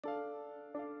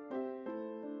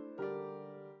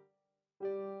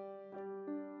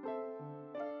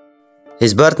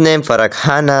His birth name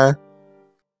Farhana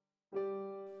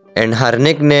and her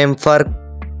nickname Fark.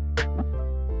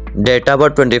 Date of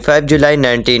birth 25 July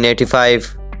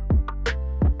 1985.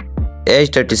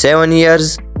 Age 37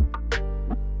 years.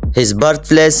 His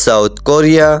birthplace South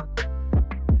Korea.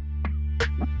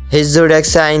 His zodiac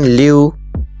sign Leo.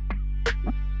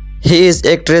 He is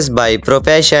actress by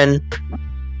profession.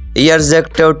 Years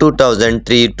active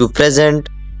 2003 to present.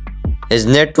 His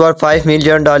net worth $5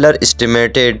 million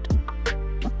estimated.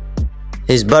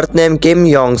 His birth name Kim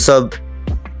Yong Sub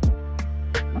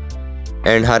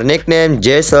and her nickname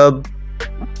J Sub.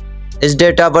 His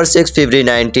date of birth 6 February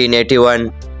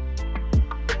 1981.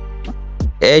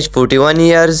 Age 41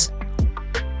 years.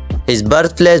 His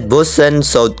birthplace Busan,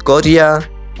 South Korea.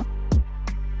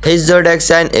 His zodiac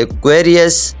sign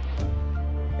Aquarius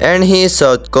and he is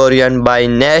South Korean by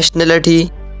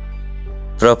nationality.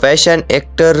 Profession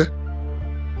actor.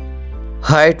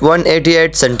 Height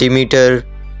 188 cm.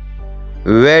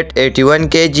 Weight 81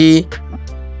 kg.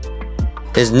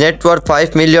 His net worth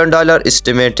 $5 million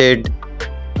estimated.